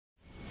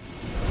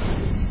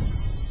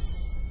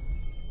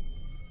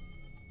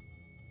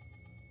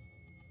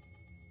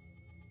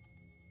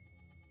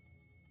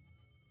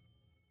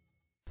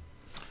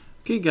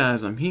Okay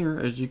guys, I'm here.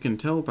 As you can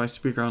tell by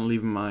speaker, I'm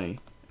leaving my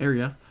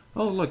area.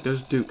 Oh look,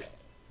 there's Duke.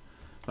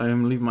 I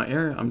am leaving my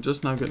area. I'm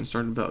just now getting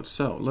started about.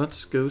 So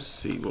let's go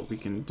see what we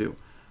can do.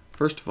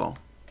 First of all,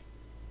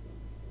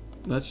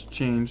 let's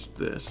change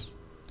this.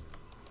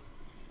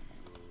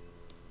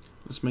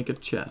 Let's make a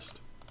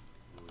chest.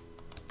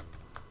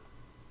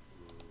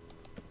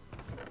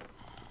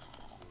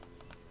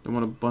 Don't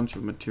want a bunch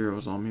of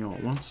materials on me all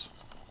at once.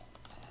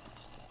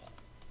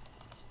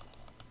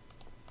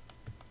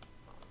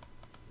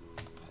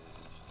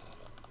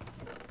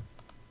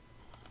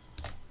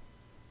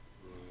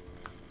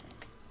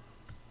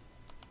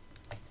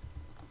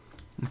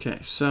 Okay,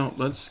 so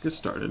let's get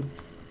started.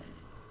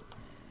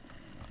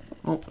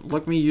 Oh,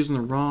 look, me using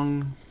the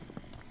wrong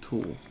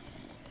tool.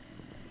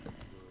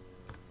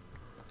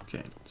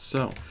 Okay,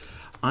 so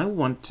I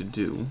want to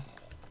do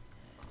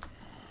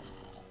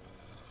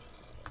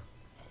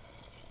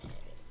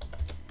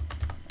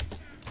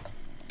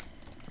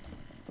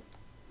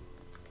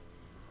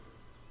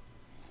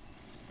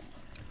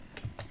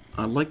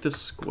I like this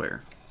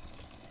square.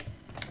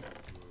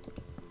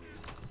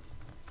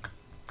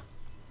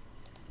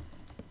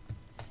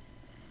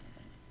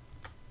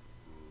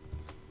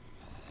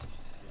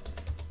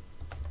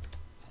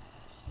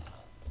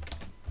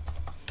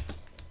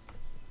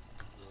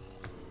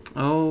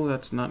 Oh,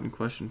 that's not in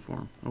question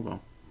form. Oh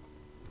well.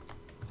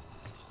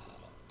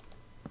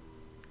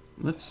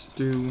 Let's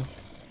do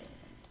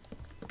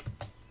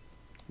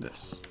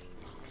this.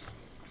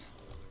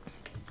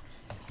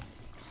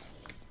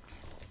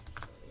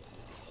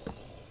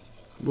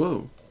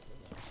 Whoa.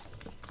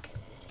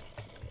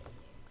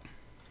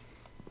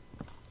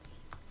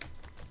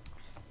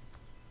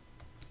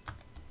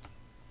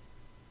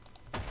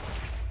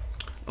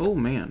 Oh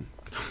man.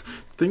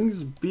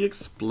 Things be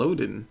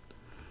exploding.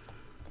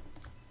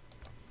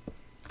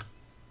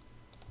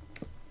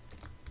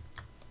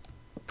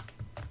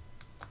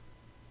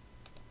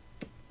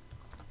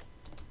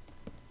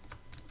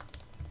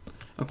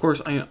 Of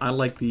course, I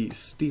like the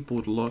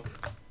steepled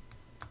look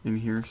in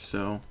here,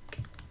 so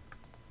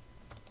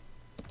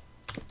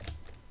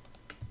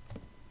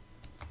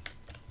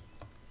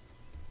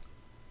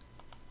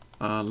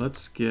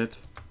let's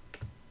get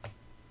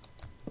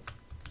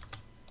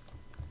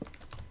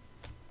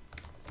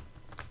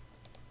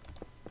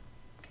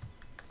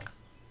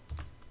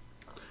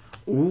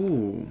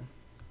ooh.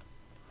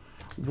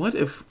 What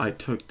if I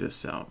took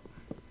this out?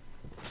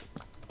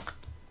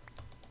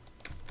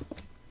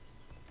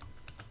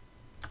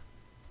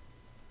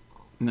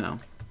 No.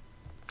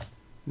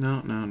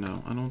 No, no,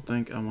 no. I don't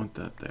think I want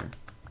that there.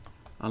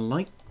 I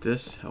like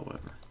this,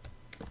 however.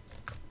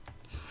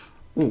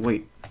 Oh,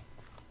 wait.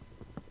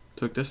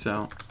 Took this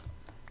out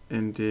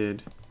and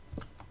did...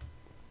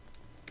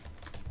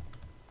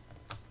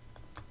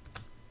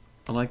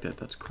 I like that.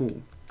 That's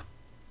cool.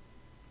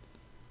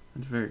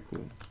 That's very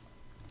cool.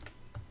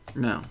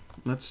 Now,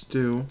 let's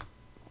do...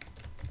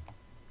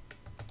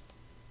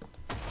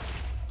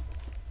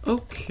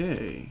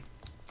 Okay.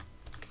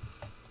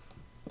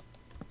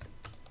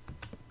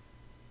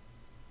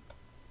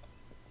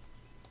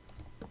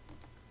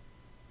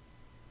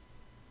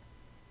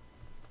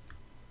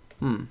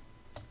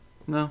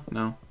 No,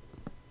 no.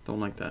 Don't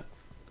like that.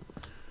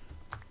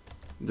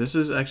 This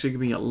is actually going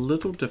to be a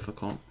little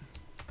difficult.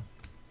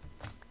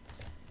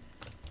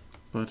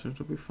 But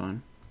it'll be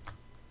fine.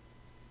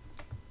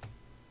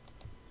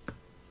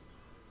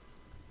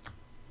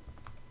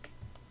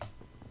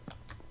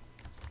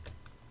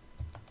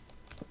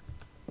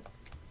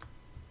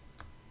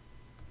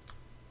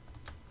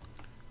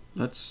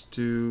 Let's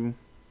do...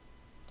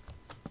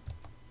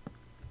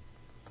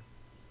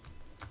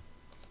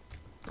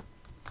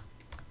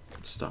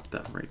 Stop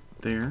that right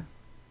there.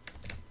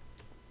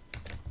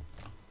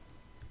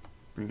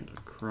 Bring it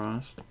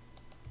across.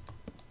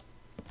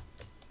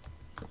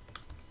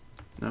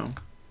 No.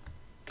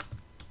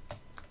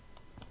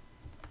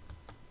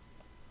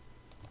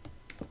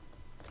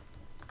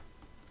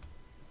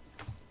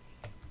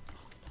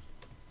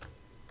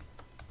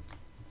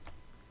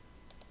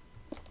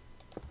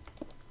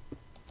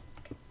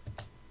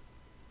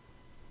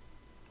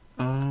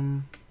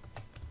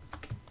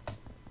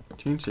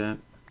 Change that.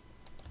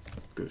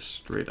 Go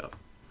straight up.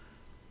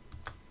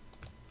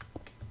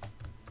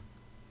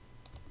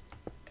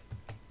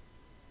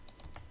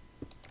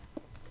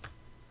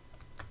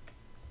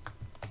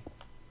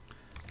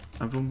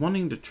 I've been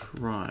wanting to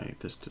try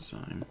this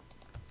design.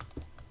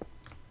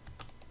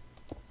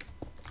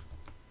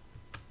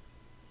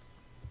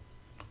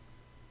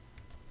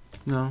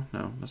 No,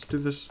 no. Let's do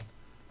this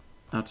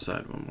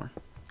outside one more.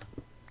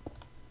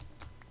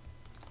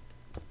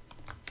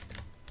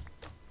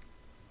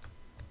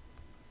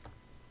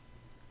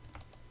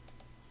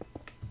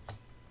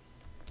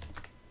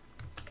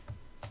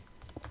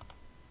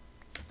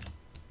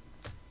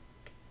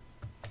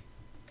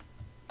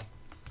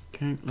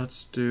 Okay,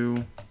 let's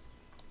do...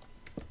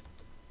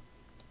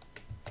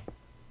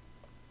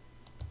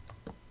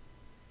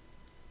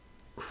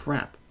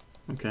 Crap.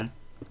 Okay.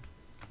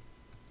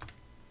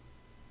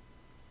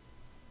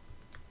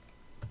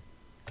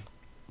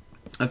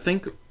 I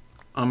think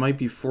I might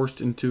be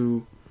forced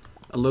into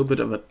a little bit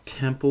of a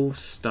temple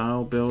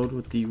style build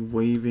with the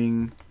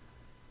waving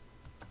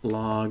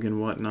log and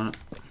whatnot.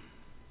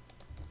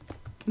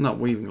 Not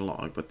waving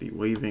log, but the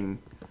waving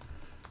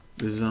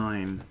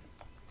design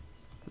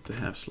with the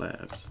half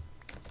slabs.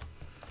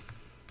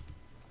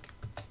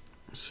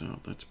 So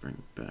let's bring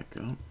it back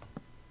up.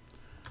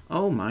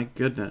 Oh my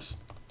goodness.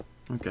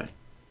 Okay.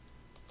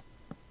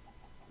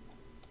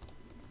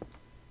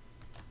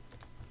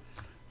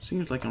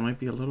 Seems like I might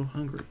be a little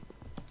hungry.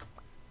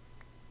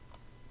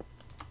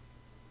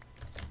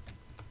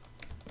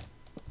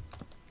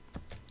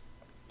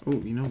 Oh,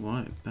 you know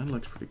what? That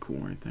looks pretty cool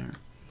right there.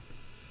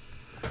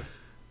 I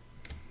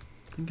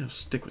think I'll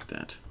stick with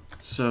that.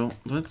 So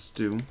let's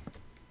do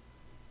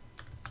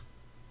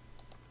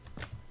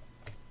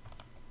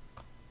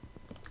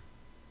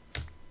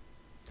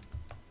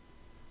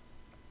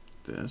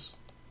this,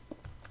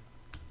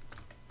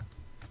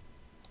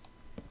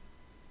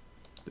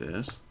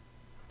 this,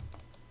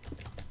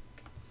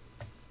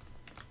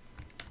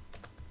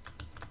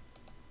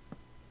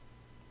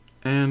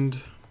 and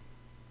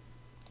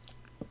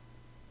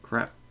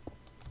crap.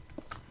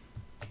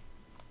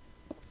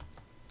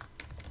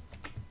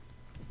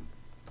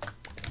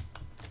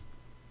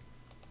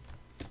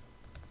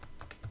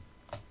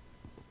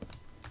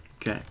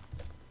 Okay.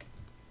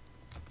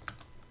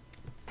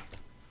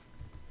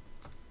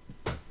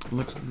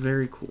 Looks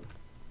very cool.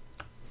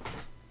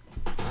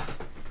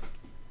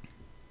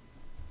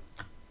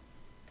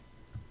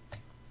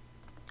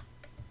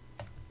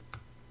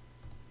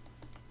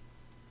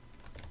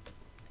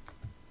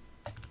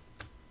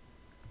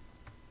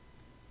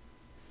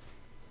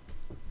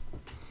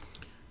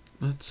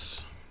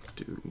 Let's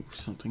do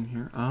something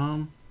here.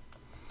 I'm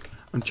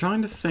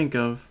trying to think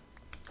of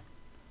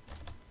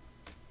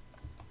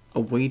a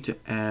way to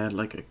add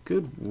like a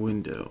good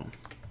window.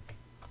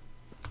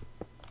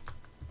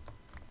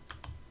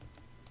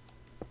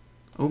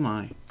 Oh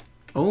my.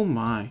 Oh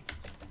my.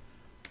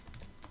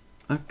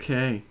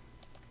 Okay.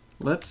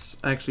 Let's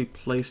actually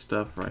place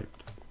stuff right.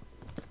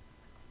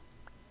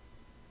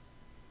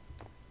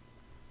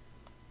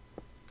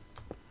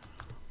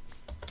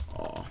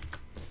 Oh.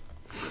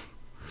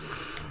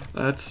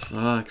 That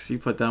sucks. You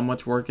put that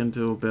much work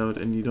into a build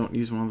and you don't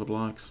use one of the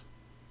blocks.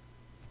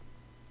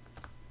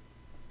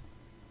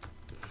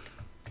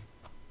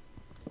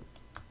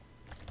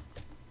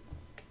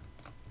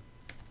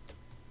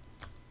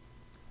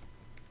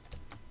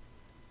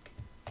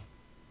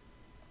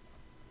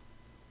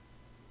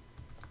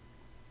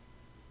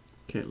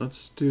 Okay,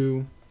 let's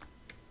do...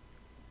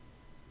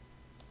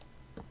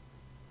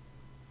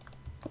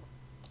 I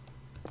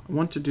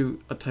want to do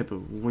a type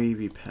of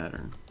wavy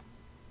pattern.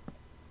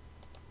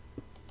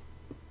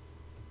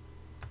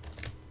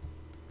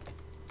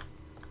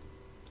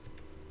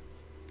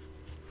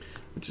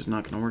 Which is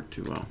not going to work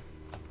too well.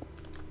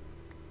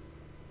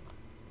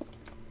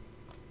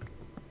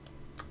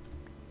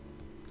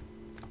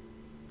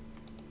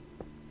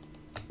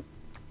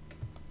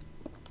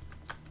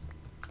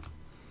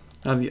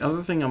 Now the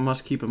other thing I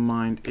must keep in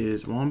mind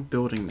is while I'm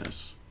building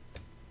this,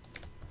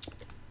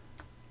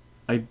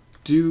 I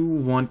do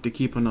want to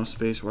keep enough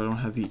space where I don't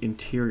have the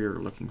interior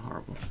looking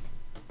horrible.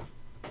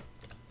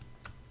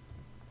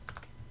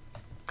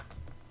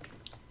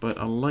 But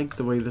I like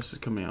the way this is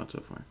coming out so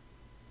far.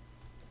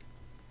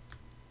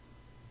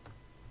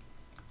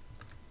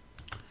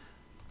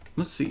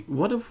 Let's see,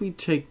 what if we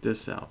take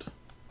this out?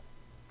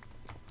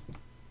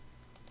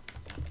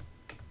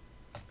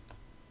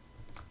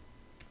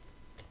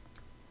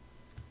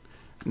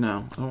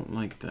 No, I don't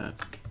like that.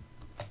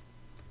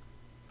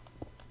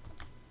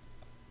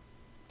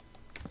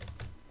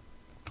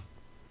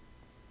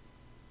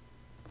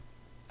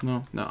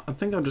 No, I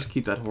think I'll just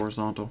keep that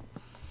horizontal.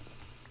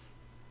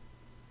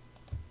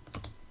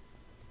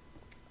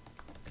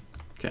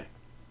 Okay.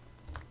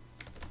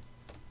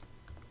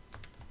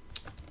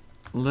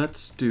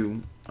 Let's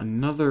do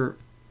another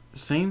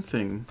same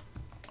thing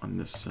on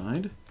this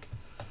side.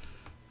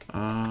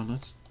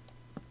 Let's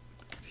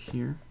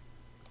here.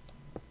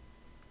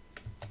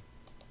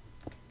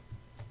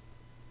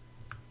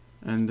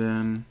 And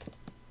then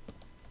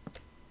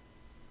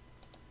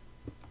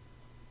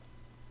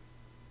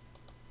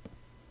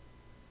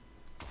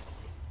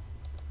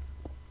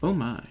oh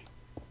my.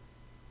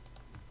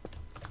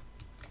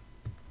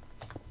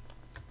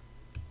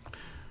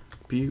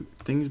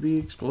 Things be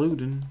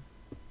exploding.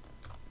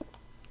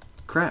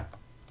 Crap.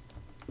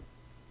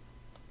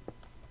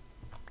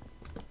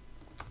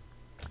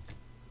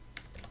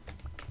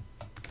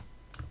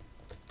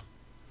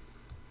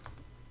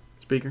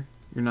 Speaker,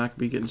 you're not going to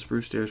be getting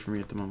spruce stairs from me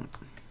at the moment.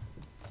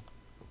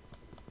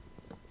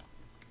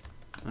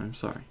 I'm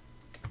sorry.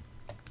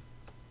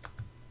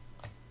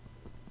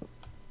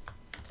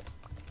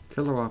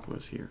 Killer Aqua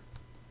is here.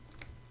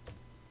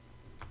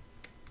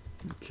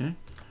 Okay,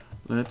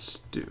 let's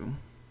do...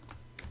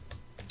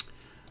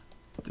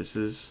 This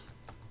is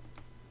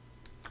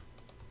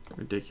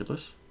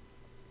ridiculous.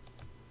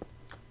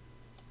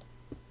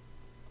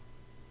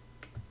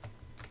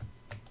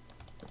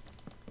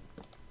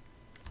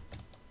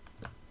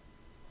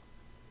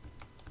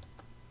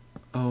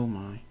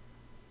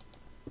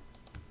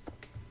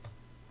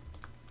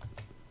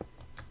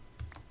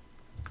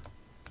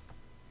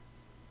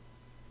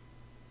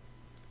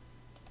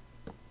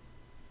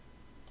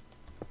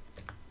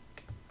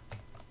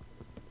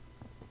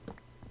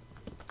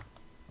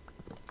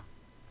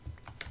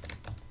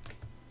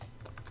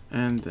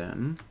 And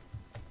then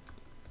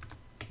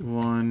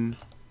one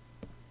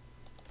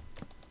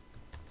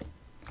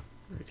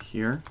right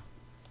here.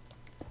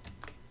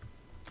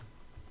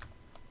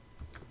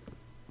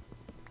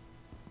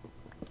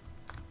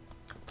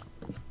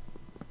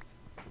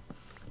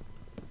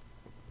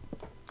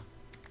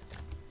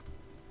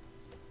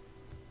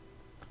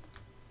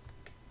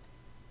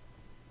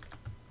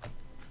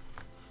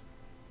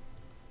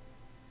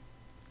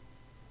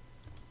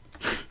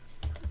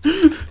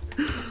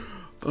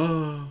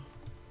 Oh,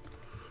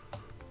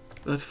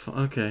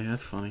 okay.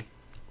 That's funny.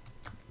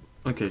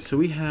 Okay, so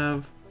we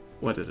have,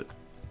 what is it?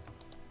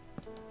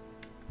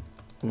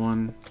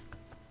 1,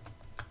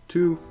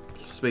 2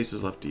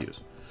 spaces left to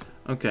use.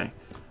 Okay,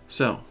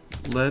 so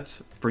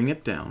let's bring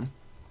it down.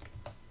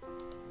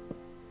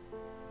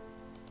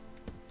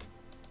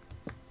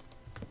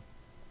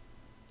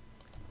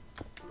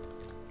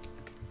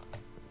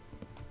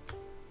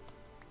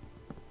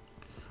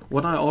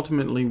 What I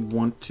ultimately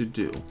want to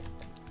do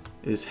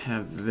is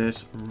have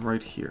this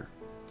right here.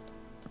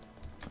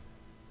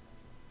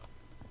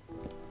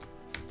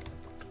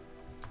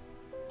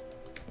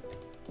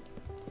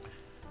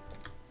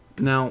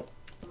 Now,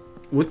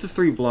 with the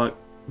 3-block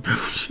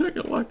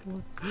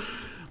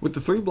with the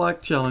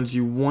 3-block challenge,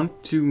 you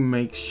want to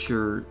make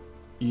sure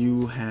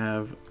you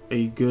have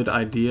a good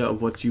idea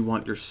of what you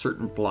want your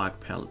certain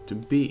block palette to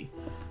be.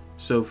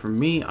 So for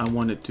me, I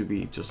want it to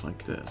be just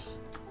like this.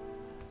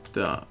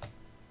 The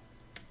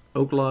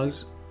oak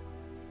logs.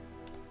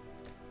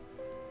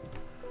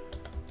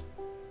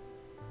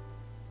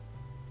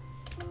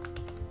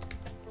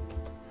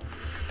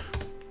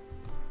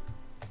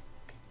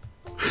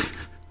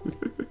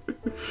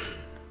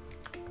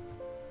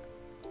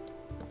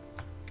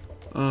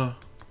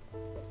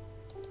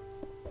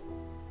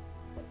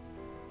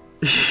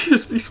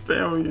 Just be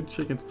spamming your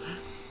chickens.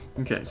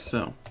 Okay,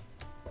 so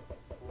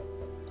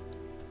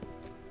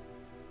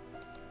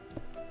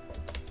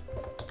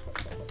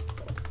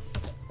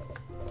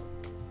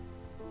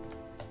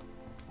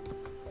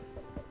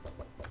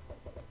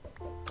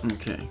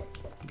okay,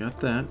 got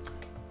that.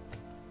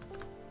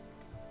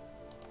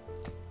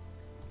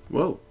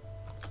 Whoa.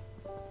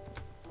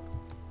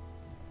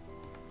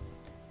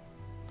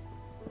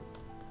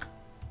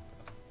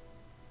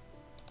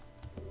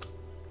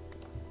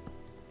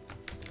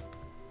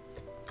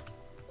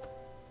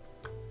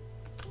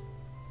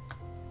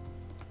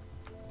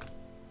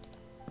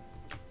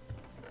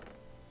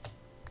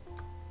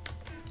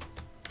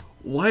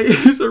 Why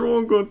is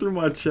everyone going through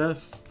my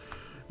chest?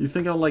 You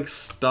think I'm like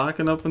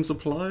stocking up in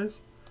supplies?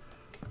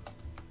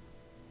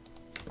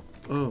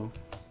 Oh.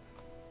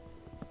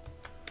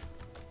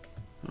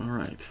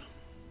 Alright.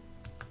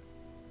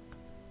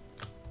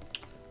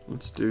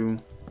 Let's do...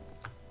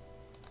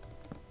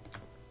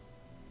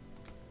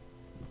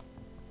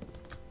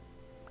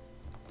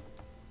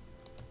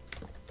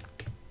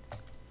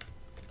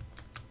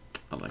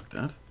 I like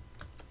that.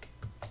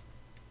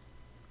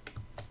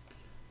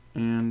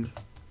 And...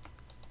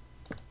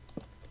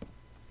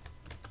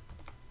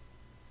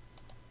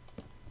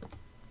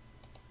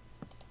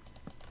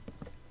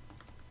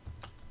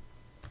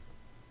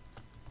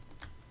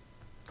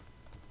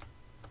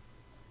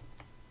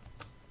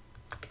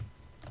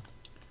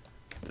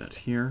 that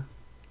here,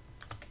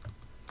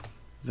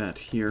 that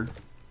here,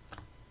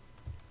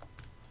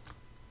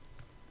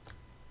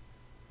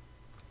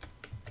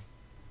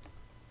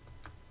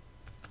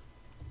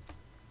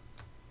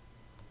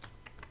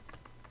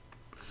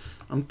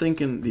 I'm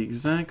thinking the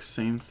exact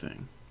same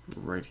thing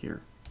right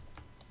here.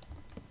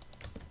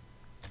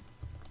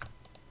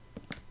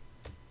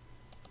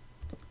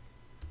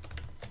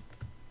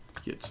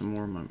 Get some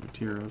more of my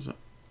materials up.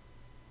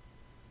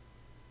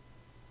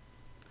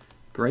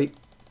 Great.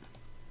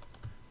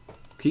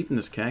 Keeping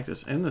this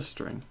cactus and this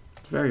string.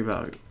 It's very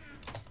valuable.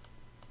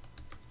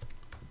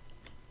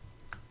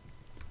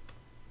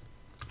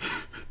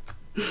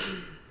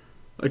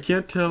 I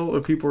can't tell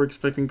if people are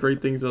expecting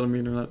great things out of me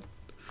or not.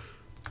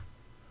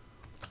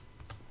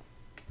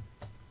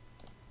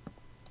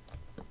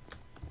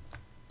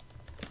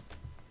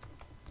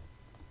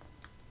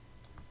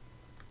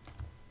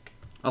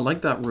 I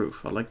like that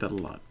roof. I like that a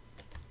lot.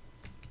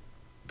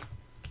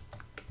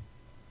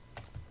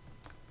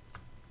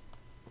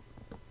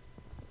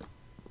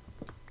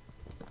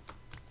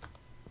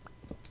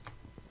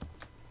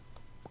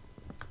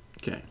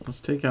 Okay, let's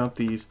take out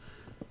these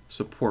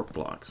support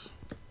blocks.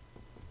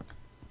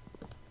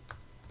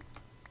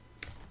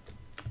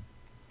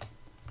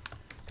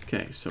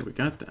 Okay, so we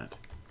got that.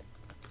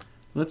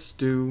 Let's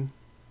do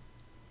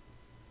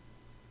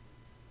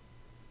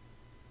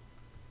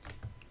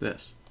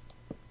this.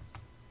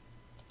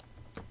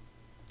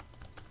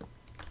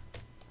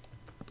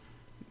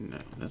 No,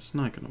 that's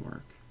not going to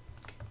work.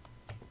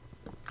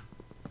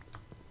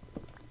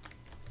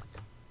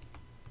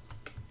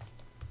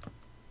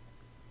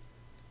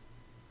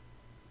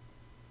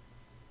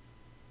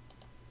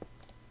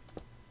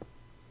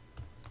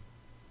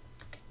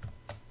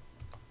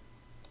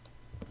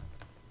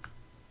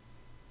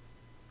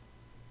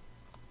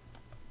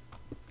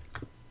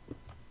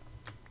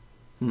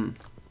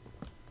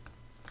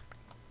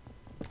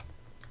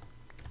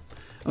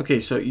 Okay,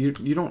 so you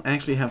don't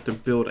actually have to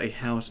build a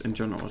house in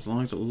general, as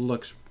long as it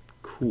looks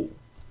cool.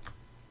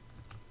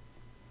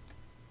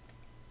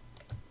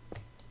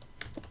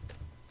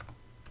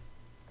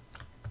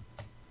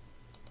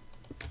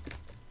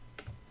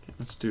 Okay,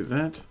 let's do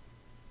that.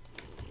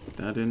 Put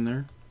that in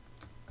there.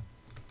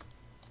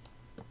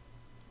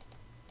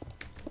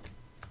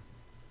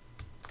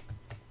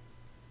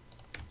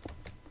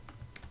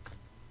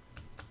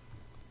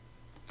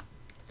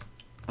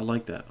 I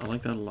like that. I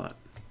like that a lot.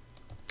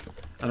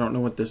 I don't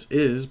know what this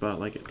is, but I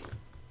like it.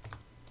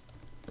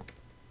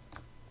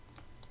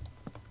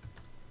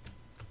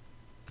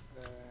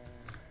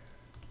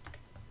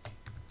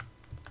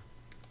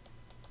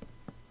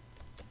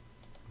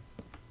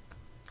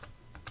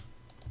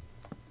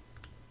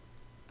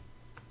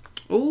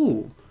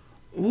 Ooh.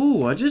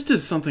 Ooh, I just did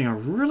something I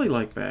really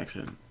like by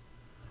accident.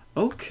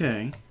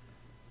 Okay.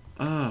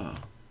 Ah.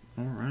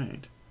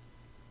 Alright.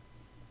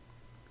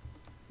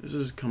 This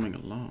is coming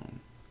along.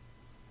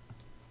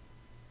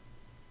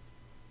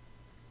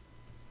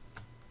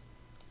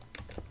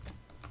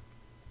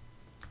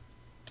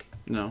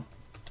 No.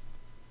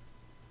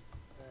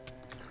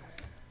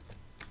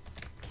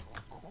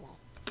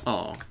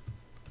 Aw.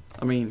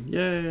 I mean,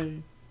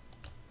 yay.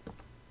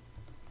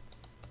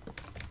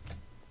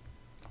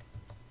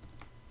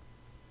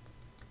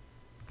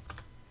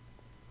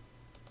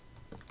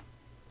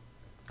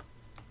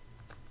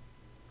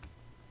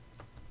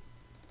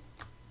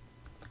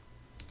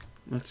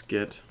 Let's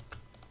get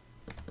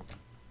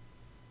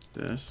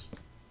this.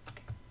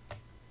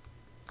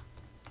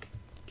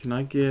 Can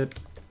I get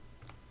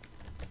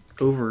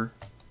over?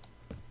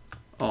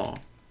 Aw.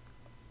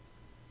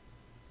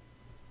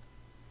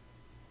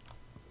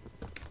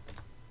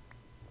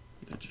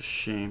 That's a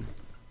shame.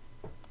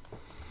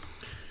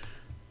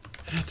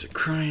 That's a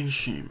crying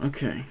shame.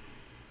 Okay.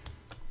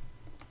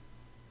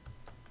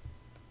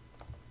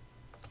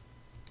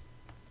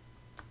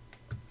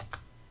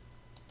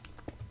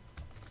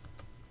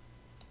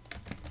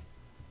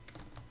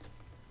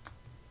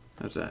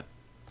 How's that?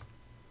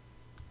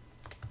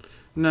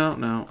 No,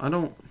 no, I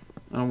don't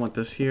want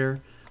this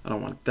here. I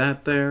don't want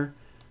that there.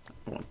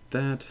 I want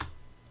that.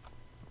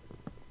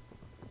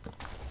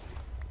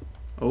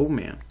 Oh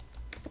man.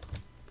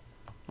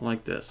 I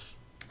like this.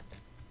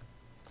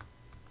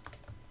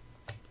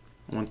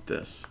 I want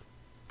this.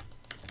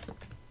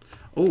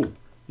 Oh,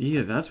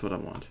 yeah, that's what I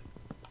want.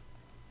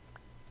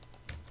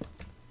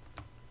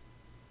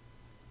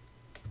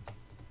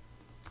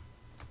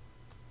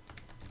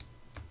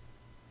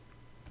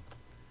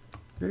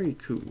 Very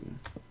cool.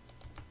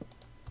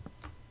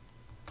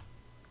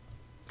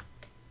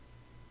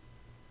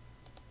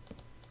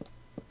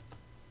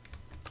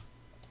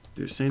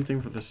 Do the same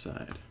thing for the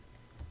side.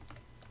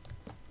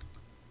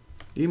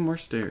 Need more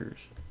stairs.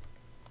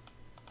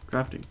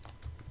 Crafting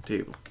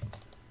table.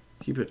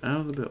 Keep it out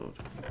of the build.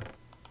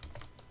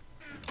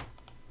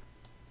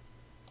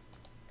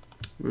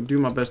 I'm going to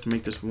do my best to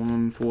make this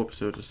one full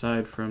episode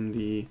aside from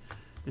the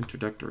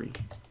introductory.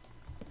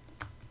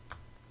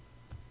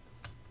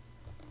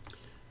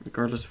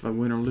 Regardless if I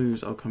win or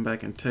lose, I'll come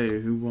back and tell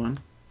you who won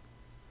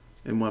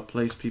and what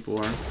place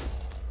people are.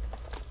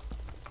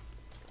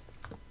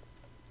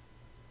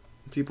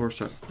 People are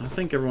starting. I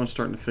think everyone's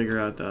starting to figure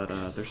out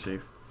that they're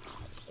safe.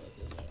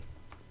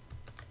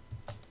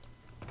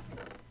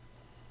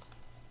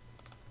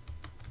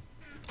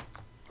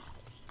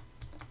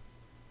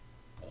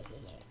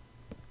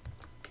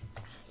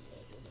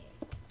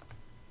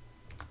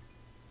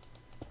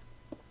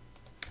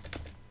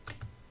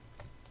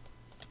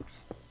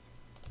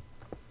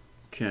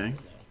 Okay.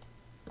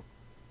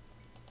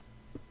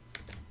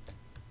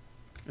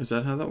 Is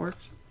that how that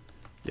works?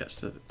 Yes,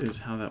 that is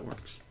how that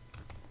works.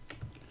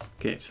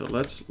 Okay, so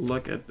let's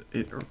look at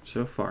it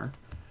so far.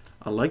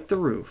 I like the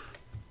roof.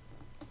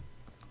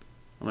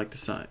 I like the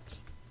sides.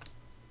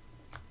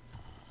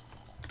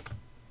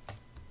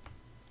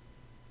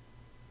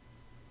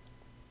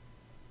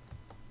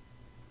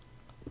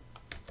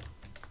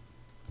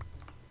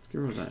 Let's get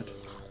rid of that.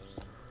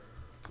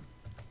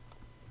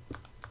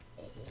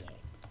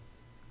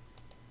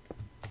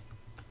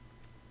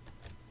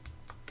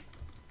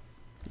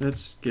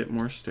 Let's get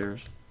more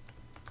stairs.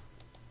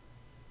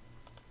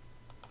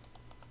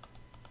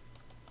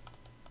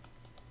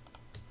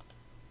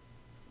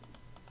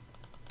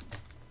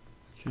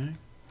 Okay.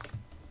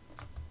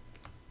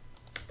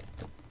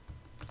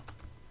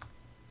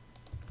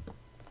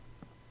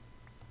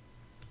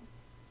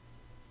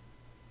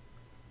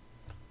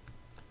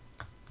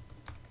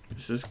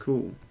 This is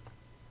cool.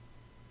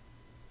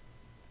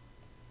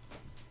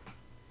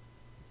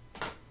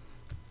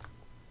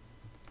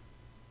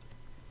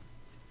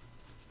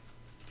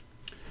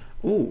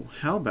 Oh,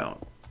 how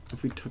about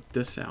if we took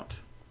this out?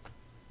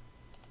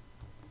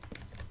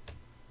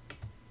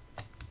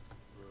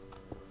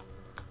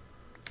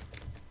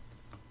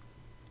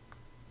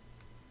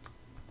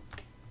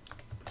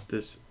 Put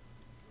this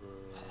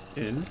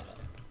in.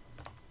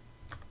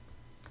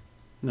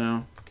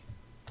 No.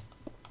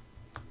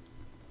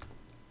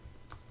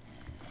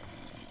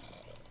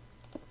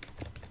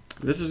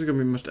 This is going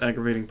to be the most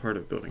aggravating part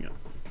of building it.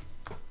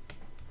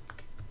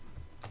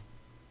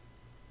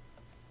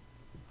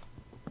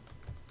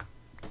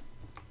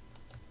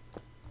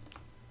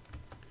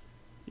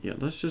 Yeah,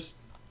 let's just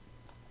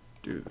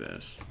do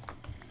this.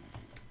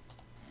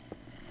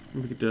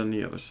 We could do it on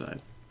the other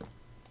side.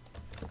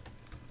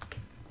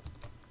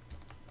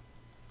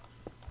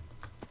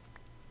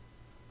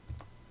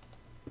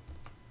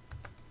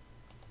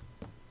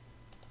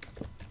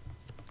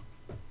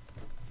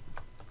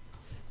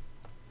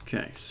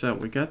 Okay, so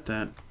we got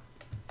that.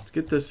 Let's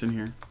get this in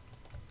here.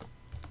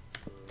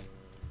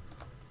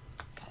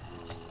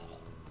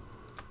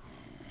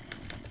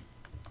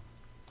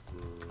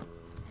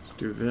 Let's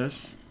do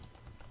this.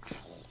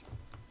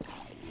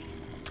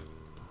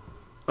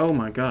 Oh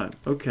my god,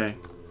 okay.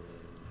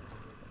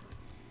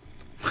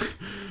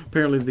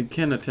 Apparently they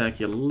can attack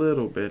you a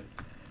little bit.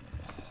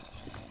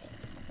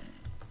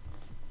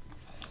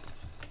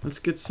 Let's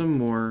get some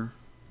more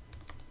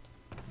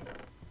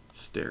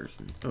stairs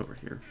over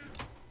here.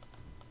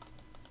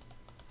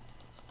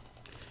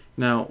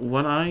 Now,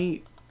 what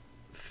I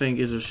think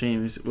is a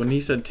shame is when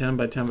he said 10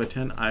 by 10 by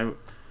 10, I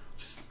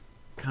was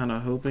kind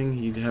of hoping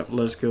he'd let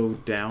us go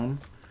down.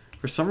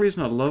 For some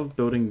reason, I love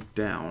building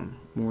down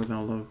more than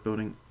I love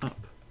building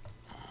up.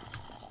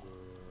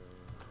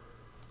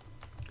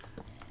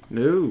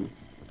 No.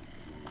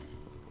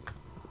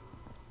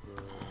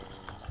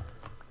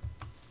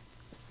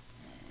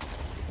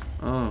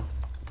 Oh.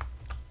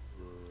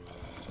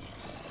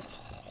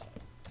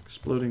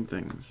 Exploding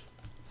things.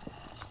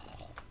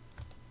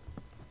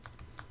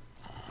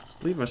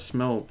 I believe I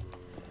smell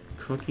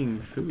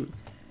cooking food.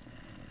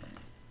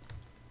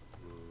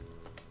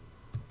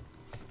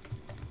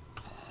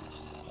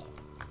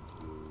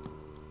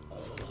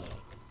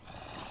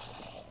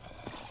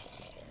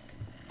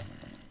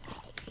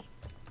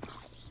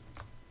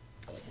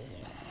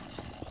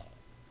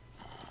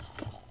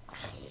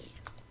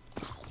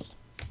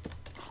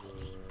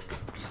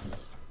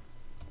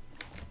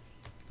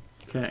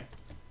 Okay.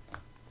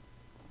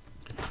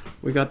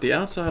 We got the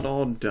outside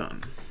all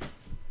done.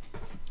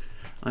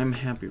 I'm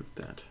happy with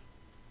that.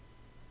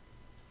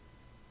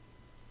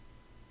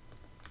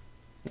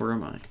 Where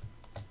am I?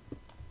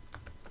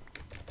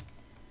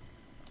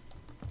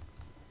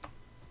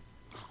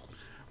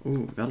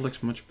 Ooh, that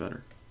looks much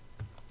better.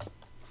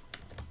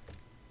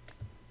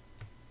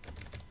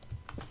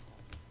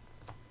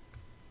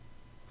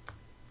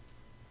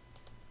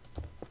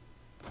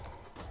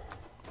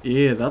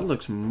 Yeah, that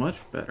looks much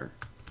better.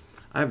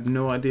 I have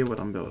no idea what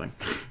I'm building.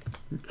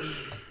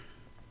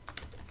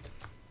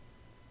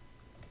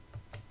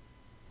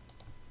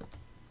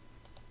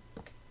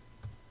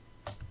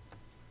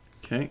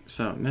 Okay,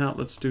 so now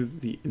let's do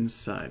the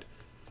inside.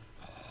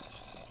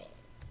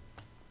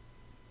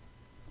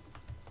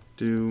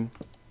 Do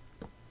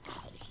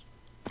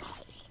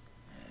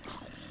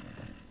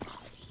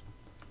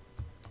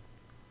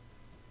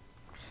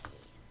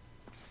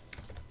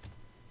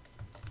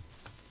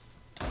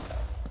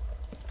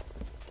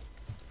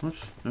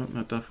whoops, no,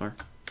 not that far.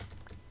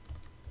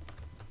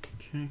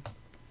 Okay.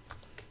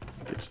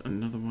 Get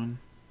another one.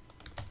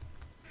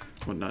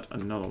 Well, not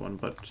another one,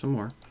 but some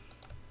more.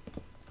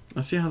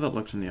 Let's see how that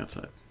looks on the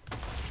outside.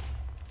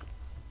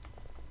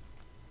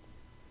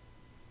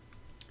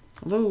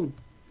 A little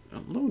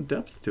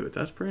depth to it.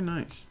 That's pretty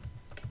nice.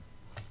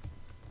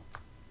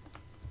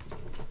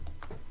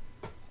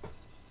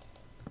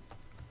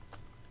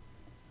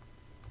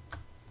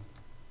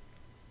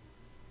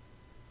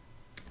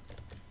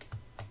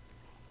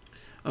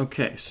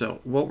 Okay,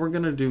 so what we're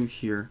gonna do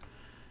here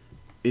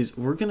is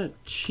we're gonna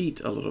cheat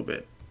a little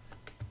bit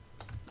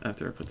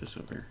after I put this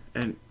over here.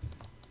 And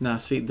now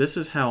see, this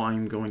is how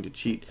I'm going to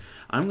cheat.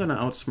 I'm gonna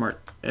outsmart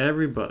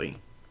everybody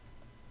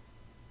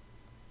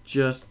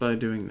just by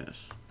doing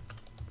this.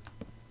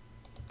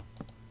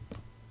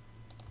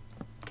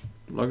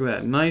 Look at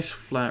that, nice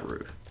flat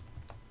roof.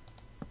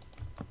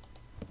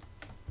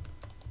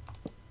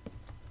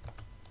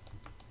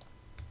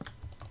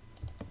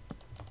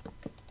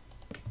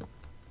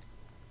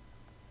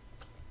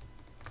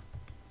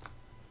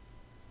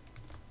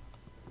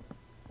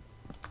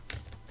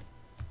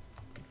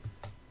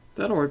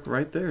 That'll work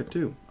right there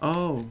too.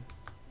 Oh,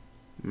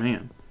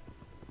 man.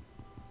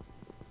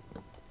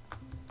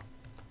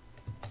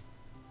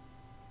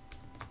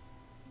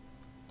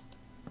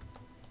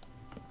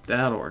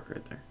 That'll work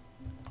right there.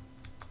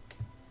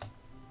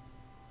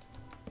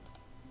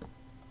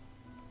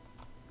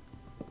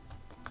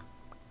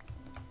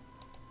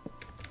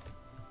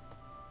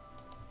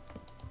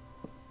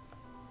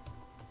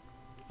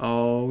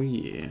 Oh,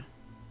 yeah.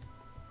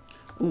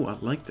 Ooh, I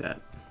like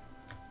that.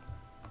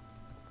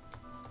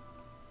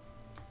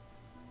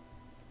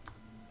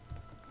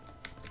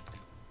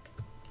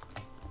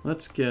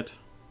 Let's get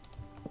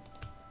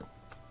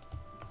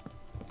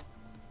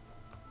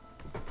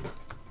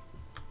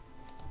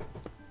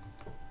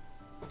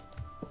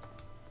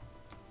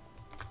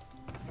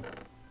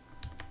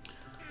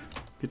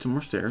some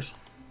more stairs.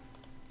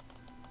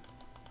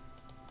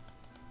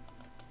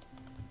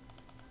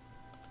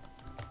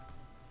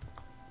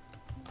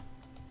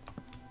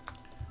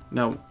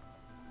 Now,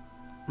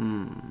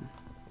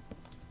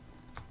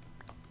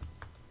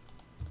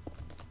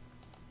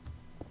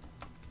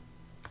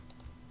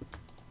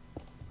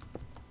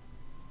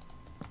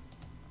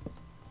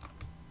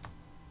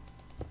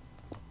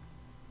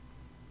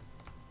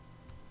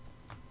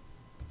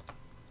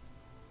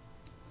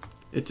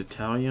 it's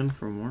Italian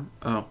for more.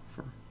 Oh,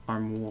 for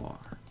armoire.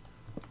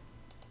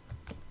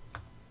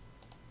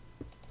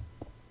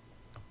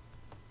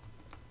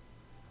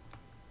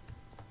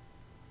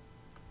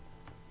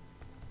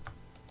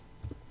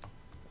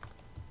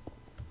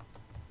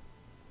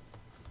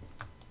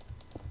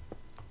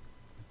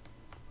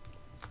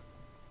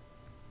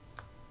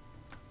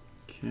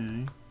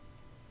 Okay.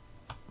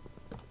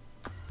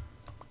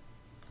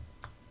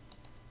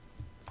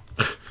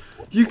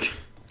 You can...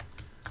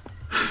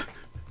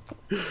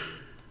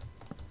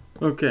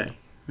 Okay,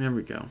 there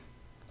we go.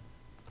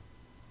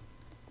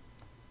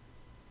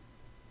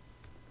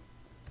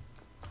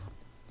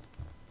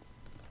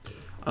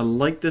 I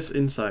like this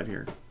inside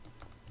here.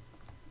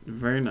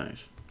 Very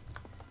nice.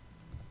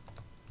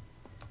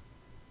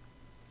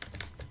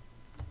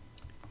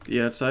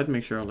 The outside,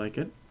 make sure I like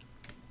it.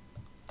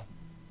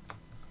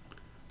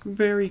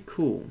 Very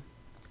cool.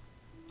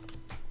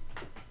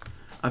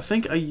 I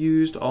think I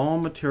used all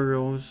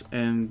materials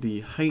and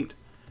the height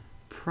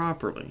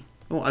properly.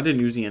 Well, I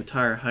didn't use the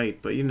entire height,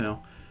 but you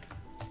know,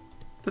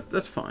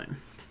 that's fine.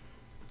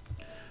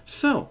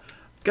 So,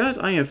 guys,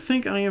 I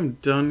think I am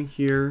done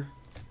here.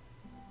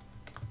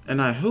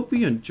 And I hope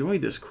you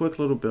enjoyed this quick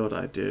little build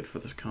I did for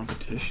this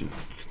competition.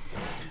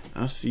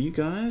 I'll see you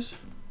guys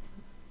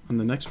on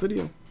the next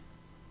video.